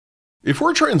If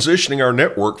we're transitioning our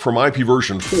network from IP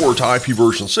version 4 to IP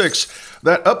version 6,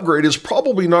 that upgrade is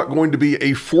probably not going to be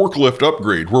a forklift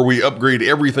upgrade where we upgrade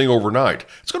everything overnight.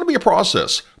 It's going to be a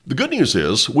process. The good news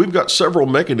is we've got several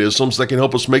mechanisms that can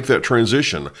help us make that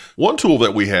transition. One tool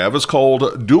that we have is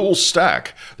called Dual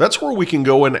Stack. That's where we can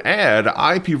go and add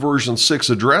IP version 6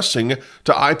 addressing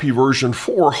to IP version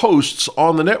 4 hosts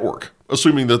on the network,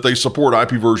 assuming that they support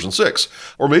IP version 6.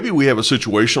 Or maybe we have a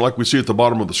situation like we see at the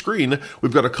bottom of the screen.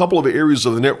 We've got a couple of areas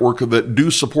of the network that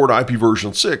do support IP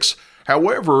version 6.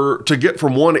 However, to get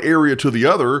from one area to the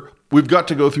other, we've got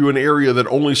to go through an area that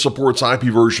only supports IP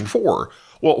version 4.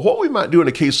 Well, what we might do in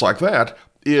a case like that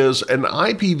is an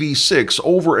IPv6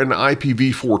 over an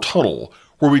IPv4 tunnel,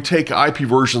 where we take IP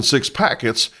version 6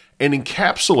 packets and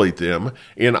encapsulate them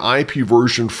in IP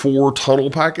version 4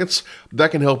 tunnel packets. That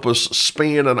can help us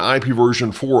span an IP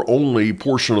version 4 only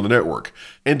portion of the network.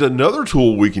 And another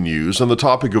tool we can use, and the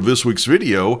topic of this week's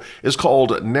video, is called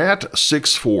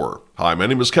NAT64. Hi, my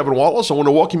name is Kevin Wallace. I want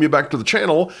to welcome you back to the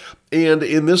channel. And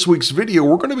in this week's video,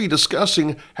 we're going to be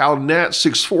discussing how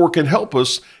NAT64 can help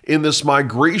us in this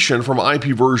migration from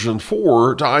IP version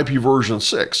 4 to IP version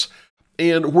 6.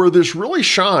 And where this really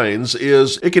shines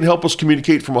is it can help us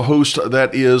communicate from a host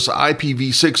that is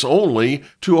IPv6 only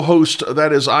to a host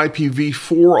that is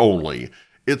IPv4 only.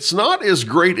 It's not as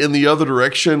great in the other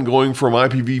direction, going from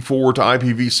IPv4 to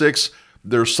IPv6.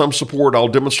 There's some support. I'll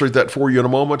demonstrate that for you in a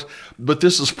moment. But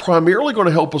this is primarily going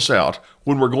to help us out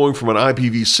when we're going from an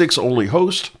IPv6 only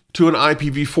host to an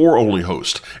IPv4 only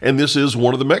host. And this is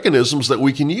one of the mechanisms that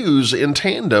we can use in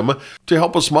tandem to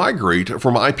help us migrate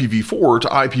from IPv4 to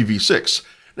IPv6.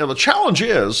 Now the challenge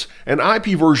is an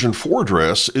IP version 4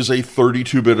 address is a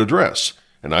 32-bit address.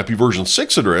 An IP version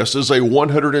 6 address is a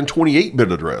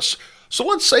 128-bit address. So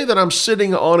let's say that I'm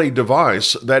sitting on a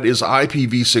device that is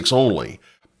IPv6 only,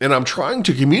 and I'm trying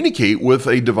to communicate with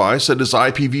a device that is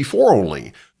IPv4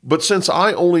 only. But since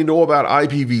I only know about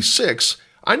IPv6,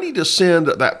 I need to send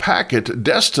that packet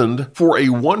destined for a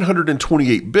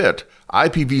 128-bit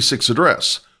IPv6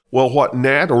 address. Well, what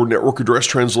NAT, or Network Address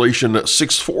Translation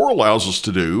 64, allows us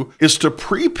to do is to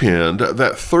prepend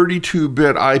that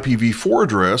 32-bit IPv4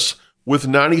 address with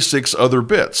 96 other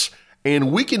bits.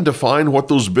 And we can define what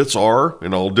those bits are,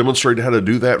 and I'll demonstrate how to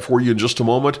do that for you in just a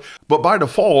moment. But by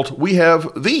default, we have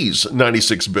these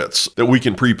 96 bits that we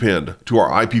can prepend to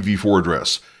our IPv4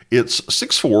 address. It's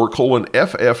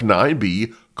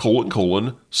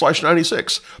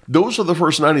 64:FF9B:/96. Those are the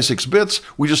first 96 bits.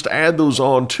 We just add those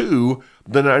on to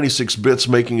the 96 bits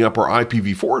making up our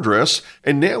IPv4 address,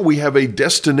 and now we have a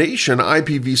destination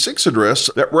IPv6 address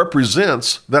that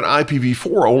represents that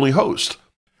IPv4 only host.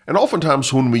 And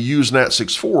oftentimes when we use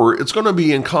NAT64, it's going to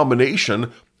be in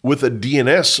combination with a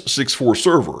DNS64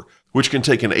 server, which can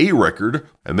take an A record,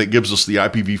 and that gives us the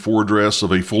IPv4 address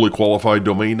of a fully qualified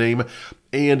domain name.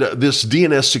 And this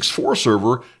DNS64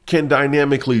 server can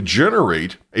dynamically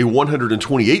generate a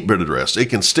 128-bit address. It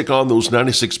can stick on those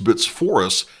 96 bits for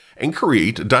us and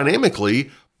create dynamically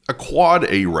a quad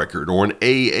A record or an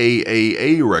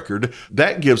AAAA record.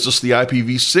 That gives us the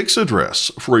IPv6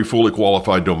 address for a fully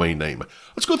qualified domain name.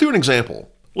 Let's go through an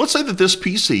example. Let's say that this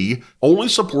PC only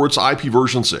supports IP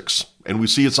version 6, and we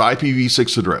see its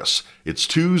IPv6 address. It's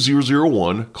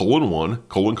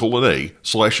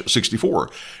 2001:1:A/64,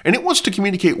 and it wants to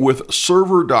communicate with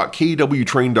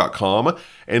server.kwtrain.com,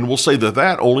 and we'll say that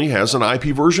that only has an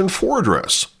IP version 4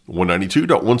 address,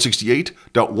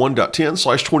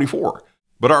 192.168.1.10/24.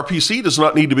 But our PC does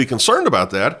not need to be concerned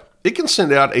about that. It can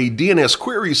send out a DNS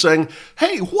query saying,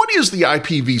 hey, what is the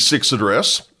IPv6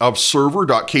 address of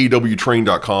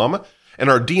server.kwtrain.com?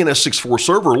 And our DNS64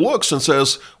 server looks and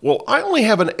says, well, I only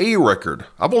have an A record.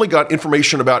 I've only got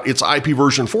information about its IP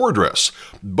version 4 address.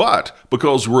 But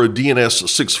because we're a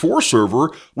DNS64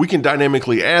 server, we can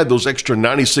dynamically add those extra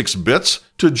 96 bits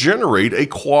to generate a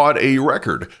quad A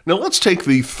record. Now let's take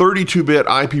the 32-bit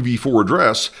IPv4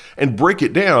 address and break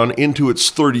it down into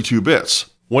its 32 bits.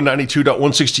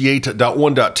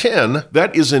 192.168.1.10,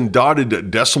 that is in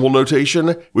dotted decimal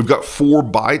notation. We've got 4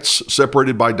 bytes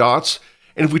separated by dots.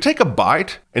 And if we take a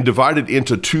byte and divide it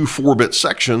into 2 4-bit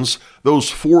sections, those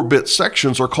 4-bit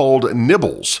sections are called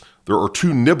nibbles. There are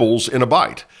 2 nibbles in a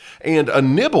byte. And a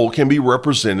nibble can be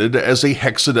represented as a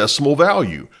hexadecimal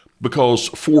value because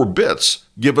 4 bits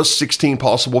give us 16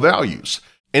 possible values.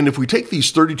 And if we take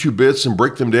these 32 bits and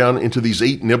break them down into these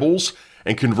 8 nibbles,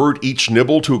 and convert each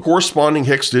nibble to a corresponding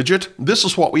hex digit, this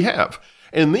is what we have.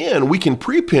 And then we can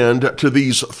prepend to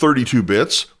these 32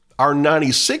 bits our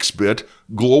 96-bit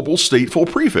global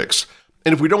stateful prefix.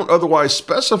 And if we don't otherwise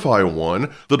specify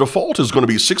one, the default is going to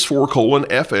be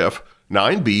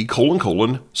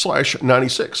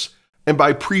 64:FF9B:/96. And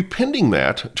by prepending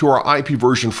that to our IP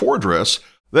version 4 address,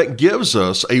 that gives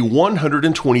us a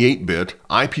 128-bit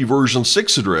IP version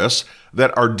 6 address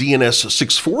that our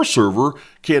DNS64 server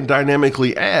can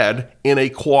dynamically add in a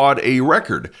quad A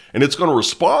record. And it's going to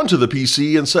respond to the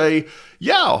PC and say,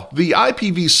 yeah, the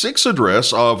IPv6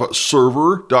 address of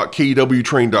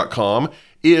server.kwtrain.com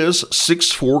is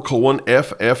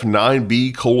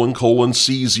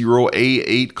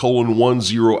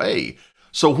 64:ff9b::c0a8:10a.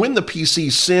 So when the PC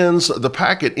sends the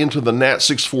packet into the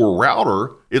NAT64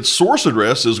 router, its source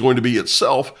address is going to be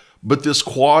itself, but this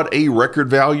quad A record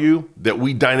value that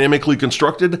we dynamically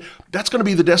constructed, that's going to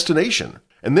be the destination.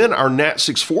 And then our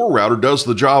NAT64 router does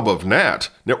the job of NAT,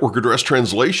 network address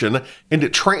translation, and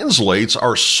it translates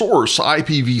our source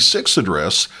IPv6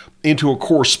 address into a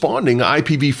corresponding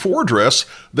IPv4 address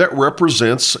that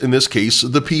represents, in this case,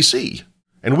 the PC.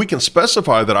 And we can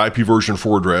specify that IP version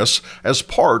 4 address as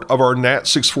part of our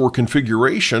NAT64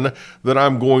 configuration that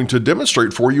I'm going to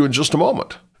demonstrate for you in just a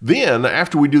moment. Then,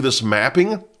 after we do this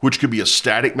mapping, which could be a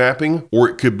static mapping or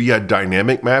it could be a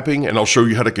dynamic mapping, and I'll show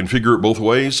you how to configure it both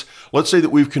ways. Let's say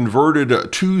that we've converted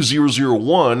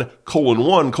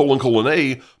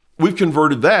 2001:1:A, we've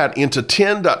converted that into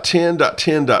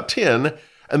 10.10.10.10,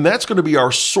 and that's going to be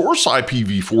our source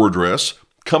IPv4 address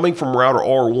coming from router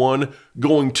R1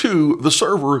 going to the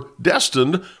server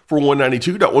destined for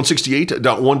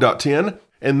 192.168.1.10.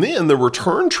 And then the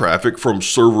return traffic from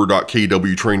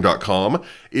server.kwtrain.com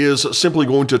is simply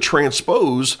going to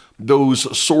transpose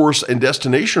those source and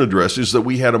destination addresses that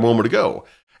we had a moment ago.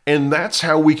 And that's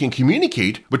how we can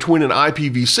communicate between an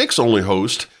IPv6 only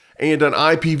host and an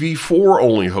IPv4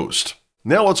 only host.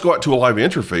 Now let's go out to a live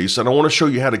interface, and I want to show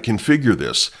you how to configure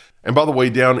this. And by the way,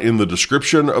 down in the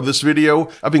description of this video,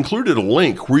 I've included a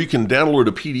link where you can download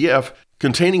a PDF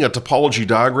containing a topology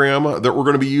diagram that we're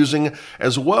going to be using,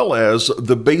 as well as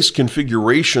the base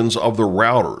configurations of the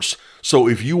routers. So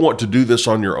if you want to do this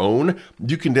on your own,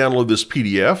 you can download this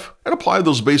PDF and apply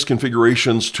those base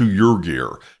configurations to your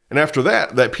gear. And after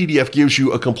that, that PDF gives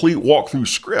you a complete walkthrough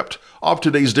script of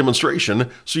today's demonstration,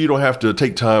 so you don't have to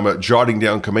take time jotting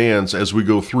down commands as we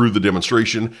go through the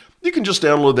demonstration. You can just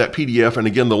download that PDF, and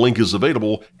again, the link is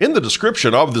available in the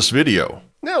description of this video.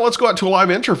 Now let's go out to a live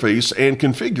interface and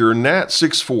configure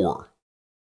NAT64.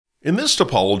 In this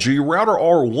topology, router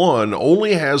R1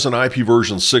 only has an IP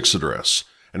version 6 address,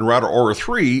 and router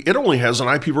R3, it only has an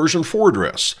IP version 4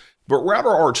 address. But router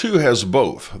R2 has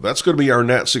both. That's going to be our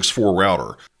NAT64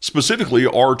 router. Specifically,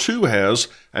 R2 has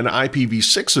an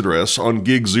IPv6 address on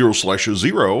gig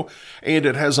 0/0, and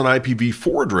it has an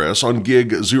IPv4 address on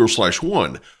gig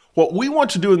 0/1. What we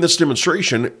want to do in this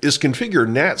demonstration is configure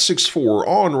NAT64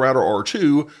 on router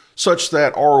R2 such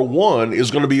that R1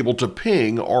 is going to be able to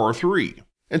ping R3.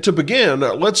 And to begin,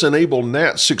 let's enable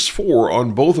NAT64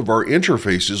 on both of our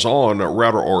interfaces on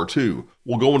router R2.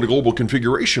 We'll go into global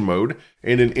configuration mode,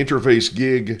 and in interface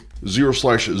gig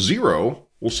 0/0,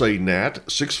 we'll say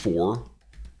NAT64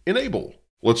 enable.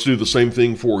 Let's do the same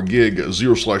thing for gig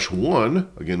 0/1.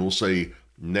 Again, we'll say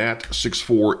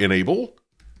NAT64 enable.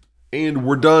 And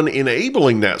we're done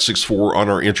enabling NAT64 on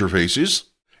our interfaces.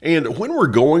 And when we're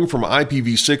going from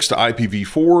IPv6 to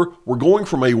IPv4, we're going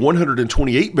from a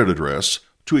 128-bit address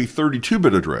to a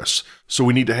 32-bit address. So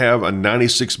we need to have a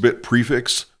 96-bit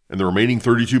prefix, and the remaining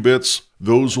 32 bits,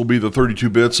 those will be the 32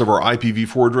 bits of our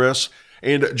IPv4 address.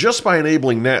 And just by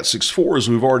enabling NAT64, as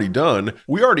we've already done,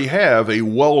 we already have a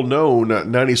well-known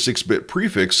 96-bit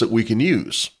prefix that we can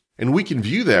use. And we can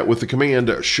view that with the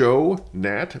command show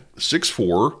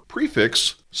NAT64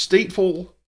 prefix stateful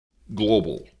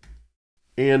global.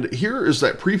 And here is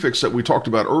that prefix that we talked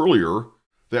about earlier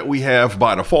that we have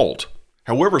by default.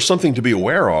 However, something to be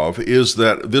aware of is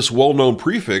that this well-known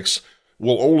prefix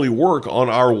will only work on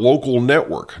our local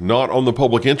network, not on the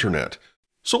public internet.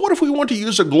 So what if we want to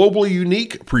use a globally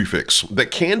unique prefix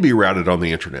that can be routed on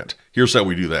the internet? Here's how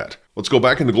we do that. Let's go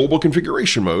back into global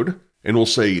configuration mode, and we'll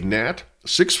say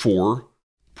NAT64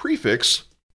 prefix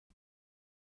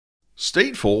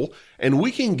stateful, and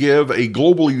we can give a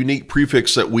global unique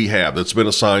prefix that we have that's been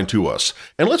assigned to us.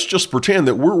 And let's just pretend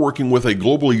that we're working with a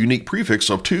globally unique prefix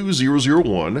of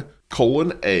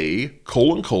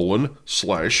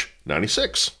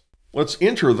 2001:A:/96. Let's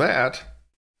enter that,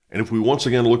 and if we once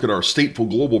again look at our stateful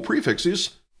global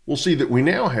prefixes, we'll see that we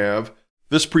now have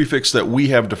this prefix that we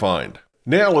have defined.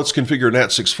 Now let's configure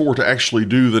NAT64 to actually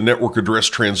do the network address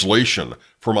translation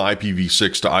from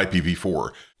IPv6 to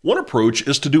IPv4. One approach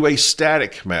is to do a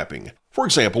static mapping. For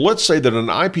example, let's say that an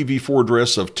IPv4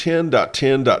 address of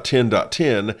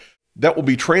 10.10.10.10 that will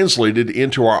be translated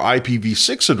into our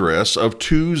IPv6 address of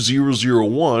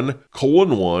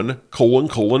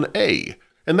 2001:1:A.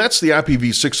 and that's the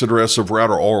IPv6 address of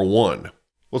router R1.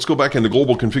 Let's go back into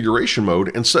global configuration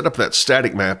mode and set up that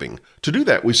static mapping. To do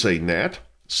that, we say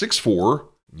NAT64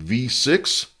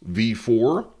 v6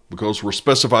 v4, because we're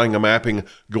specifying a mapping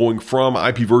going from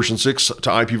IP version 6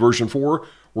 to IP version 4.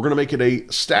 We're going to make it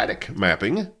a static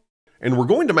mapping, and we're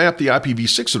going to map the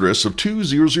IPv6 address of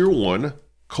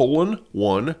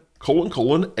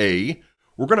 2001:1:A.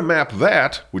 We're going to map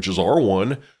that, which is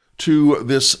R1, to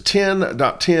this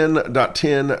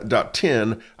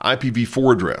 10.10.10.10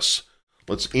 IPv4 address.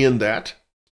 Let's end that.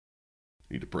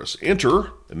 Need to press enter,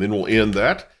 and then we'll end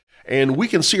that. And we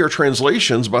can see our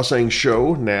translations by saying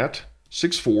show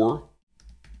NAT64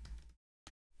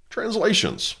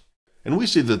 translations. And we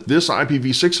see that this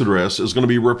IPv6 address is going to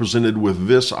be represented with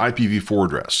this IPv4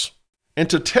 address. And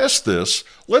to test this,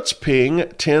 let's ping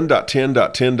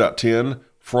 10.10.10.10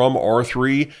 from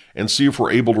R3 and see if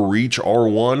we're able to reach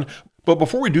R1. But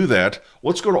before we do that,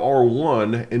 let's go to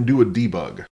R1 and do a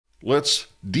debug. Let's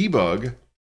debug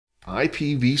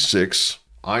IPv6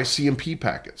 ICMP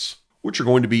packets, which are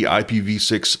going to be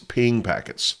IPv6 ping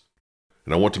packets.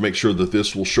 And I want to make sure that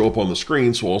this will show up on the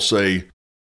screen, so I'll say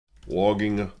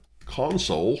logging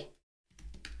console,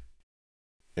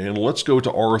 and let's go to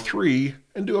R3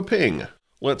 and do a ping.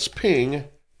 Let's ping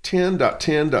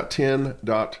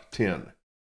 10.10.10.10.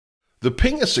 The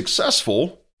ping is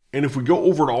successful, and if we go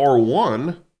over to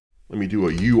R1, let me do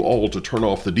a U-all to turn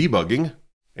off the debugging,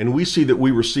 and we see that we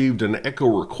received an echo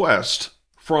request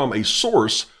from a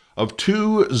source of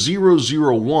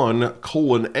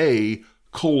 2001:A::.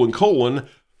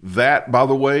 That, by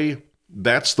the way,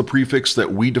 that's the prefix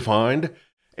that we defined,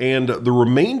 and the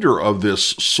remainder of this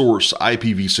source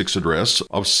IPv6 address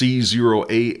of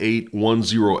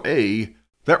C0A810A,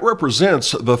 that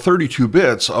represents the 32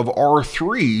 bits of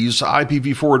R3's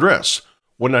IPv4 address,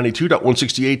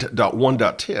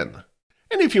 192.168.1.10.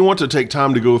 And if you want to take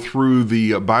time to go through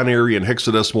the binary and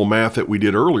hexadecimal math that we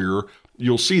did earlier,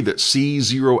 you'll see that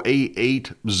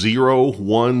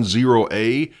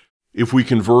C0A8010A, if we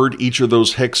convert each of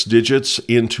those hex digits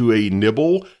into a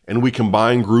nibble and we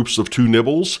combine groups of two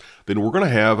nibbles, then we're going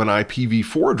to have an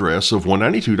IPv4 address of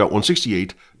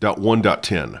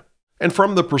 192.168.1.10. And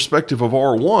from the perspective of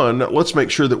R1, let's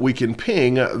make sure that we can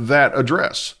ping that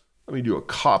address. Let me do a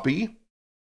copy,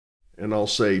 and I'll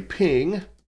say ping,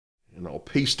 and I'll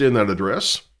paste in that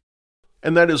address.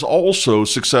 And that is also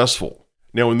successful.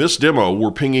 Now in this demo,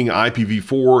 we're pinging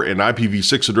IPv4 and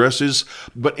IPv6 addresses,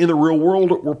 but in the real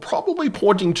world, we're probably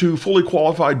pointing to fully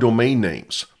qualified domain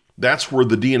names. That's where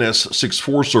the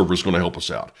NAT64 server is going to help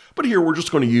us out. But here we're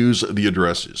just going to use the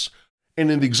addresses. And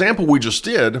in the example we just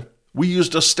did, we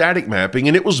used a static mapping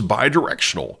and it was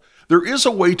bidirectional. There is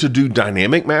a way to do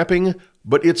dynamic mapping,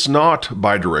 but it's not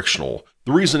bidirectional.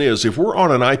 The reason is, if we're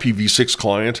on an IPv6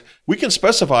 client, we can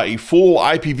specify a full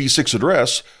IPv6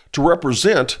 address to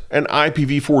represent an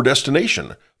IPv4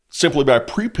 destination, simply by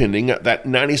prepending that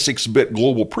 96-bit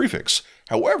global prefix.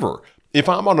 However, if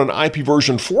I'm on an IP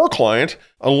version 4 client,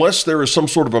 unless there is some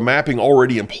sort of a mapping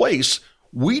already in place,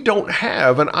 we don't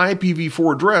have an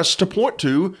IPv4 address to point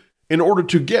to in order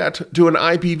to get to an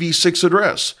IPv6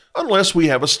 address, unless we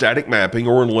have a static mapping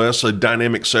or unless a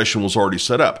dynamic session was already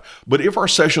set up. But if our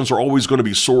sessions are always going to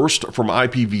be sourced from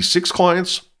IPv6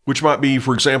 clients, which might be,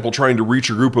 for example, trying to reach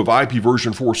a group of IP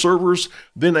version 4 servers,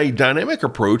 then a dynamic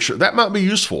approach, that might be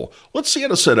useful. Let's see how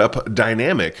to set up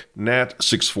dynamic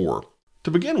NAT64.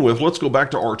 To begin with, let's go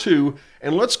back to R2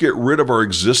 and let's get rid of our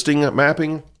existing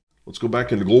mapping. Let's go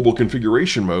back into global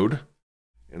configuration mode,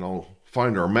 and I'll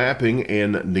find our mapping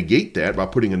and negate that by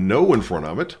putting a no in front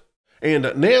of it.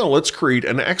 And now let's create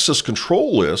an access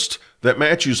control list that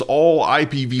matches all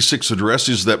IPv6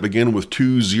 addresses that begin with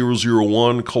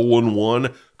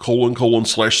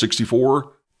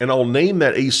 2001:1:/64, and I'll name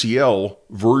that ACL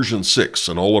version 6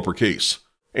 in all uppercase.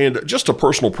 And just a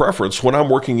personal preference, when I'm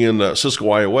working in Cisco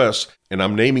iOS and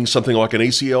I'm naming something like an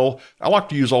ACL, I like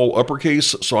to use all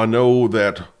uppercase, so I know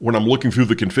that when I'm looking through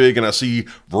the config and I see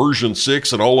version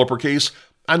 6 in all uppercase,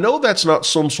 I know that's not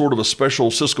some sort of a special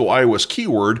Cisco iOS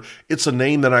keyword, it's a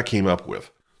name that I came up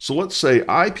with. So let's say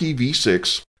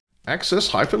IPv6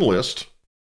 access-list,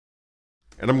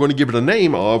 and I'm going to give it a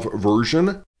name of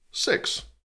version 6.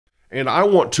 And I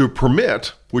want to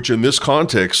permit, which in this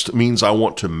context means I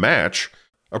want to match,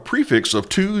 a prefix of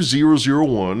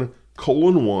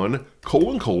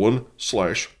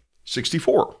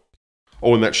 2001:1:/64.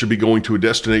 Oh, and that should be going to a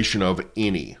destination of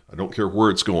any. I don't care where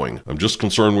it's going. I'm just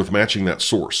concerned with matching that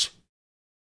source.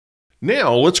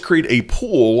 Now, let's create a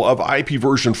pool of IP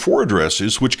version 4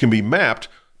 addresses which can be mapped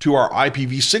to our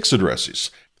IPv6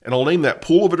 addresses. And I'll name that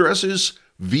pool of addresses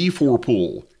V4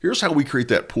 pool. Here's how we create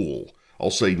that pool.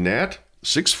 I'll say NAT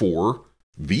NAT64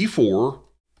 v4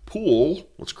 pool.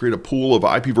 Let's create a pool of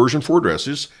IP version 4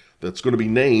 addresses that's going to be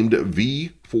named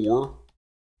v4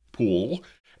 pool.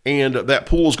 And that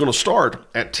pool is going to start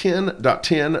at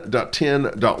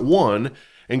 10.10.10.1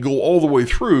 and go all the way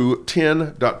through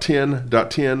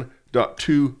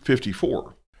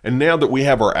 10.10.10.254. And now that we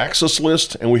have our access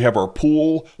list and we have our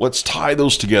pool, let's tie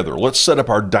those together. Let's set up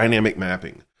our dynamic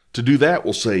mapping. To do that,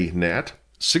 we'll say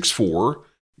NAT64,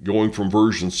 going from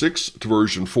version 6 to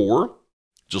version 4,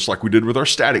 just like we did with our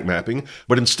static mapping.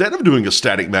 But instead of doing a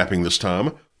static mapping this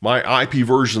time, my IP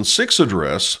version 6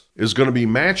 address is going to be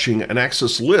matching an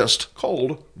access list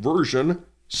called version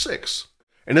 6.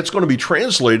 And it's going to be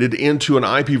translated into an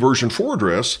IP version 4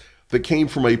 address that came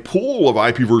from a pool of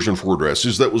IP version 4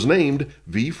 addresses that was named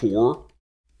v4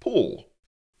 pool.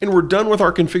 And we're done with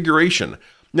our configuration.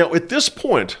 Now at this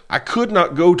point, I could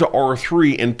not go to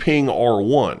R3 and ping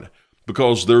R1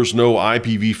 because there's no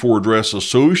IPv4 address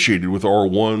associated with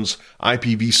R1's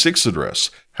IPv6 address.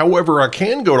 However, I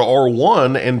can go to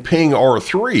R1 and ping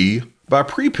R3 by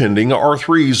prepending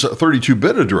R3's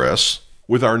 32-bit address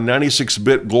with our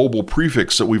 96-bit global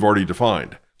prefix that we've already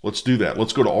defined. Let's do that.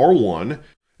 Let's go to R1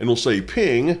 and we'll say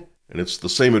ping, and it's the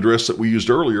same address that we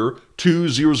used earlier,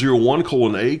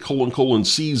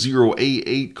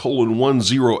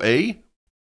 2001:A:/C0A8:10A.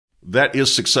 That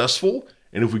is successful.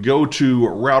 And if we go to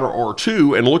router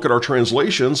R2 and look at our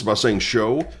translations by saying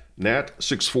show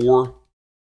NAT64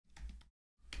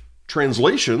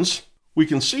 translations, we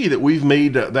can see that we've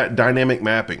made that dynamic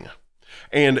mapping.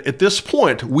 And at this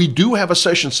point, we do have a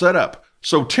session set up.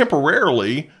 So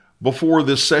temporarily, before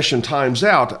this session times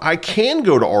out, I can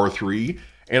go to R3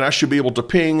 and I should be able to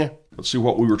ping, let's see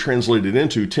what we were translated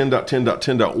into,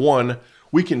 10.10.10.1.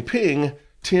 We can ping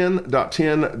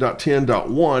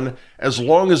 10.10.10.1 as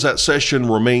long as that session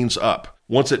remains up.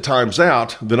 Once it times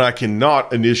out, then I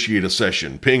cannot initiate a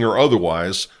session, ping or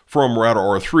otherwise, from router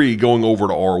R3 going over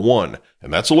to R1.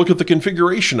 And that's a look at the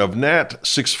configuration of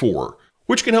NAT64,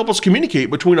 which can help us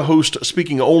communicate between a host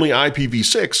speaking only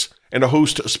IPv6 and a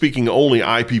host speaking only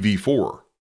IPv4.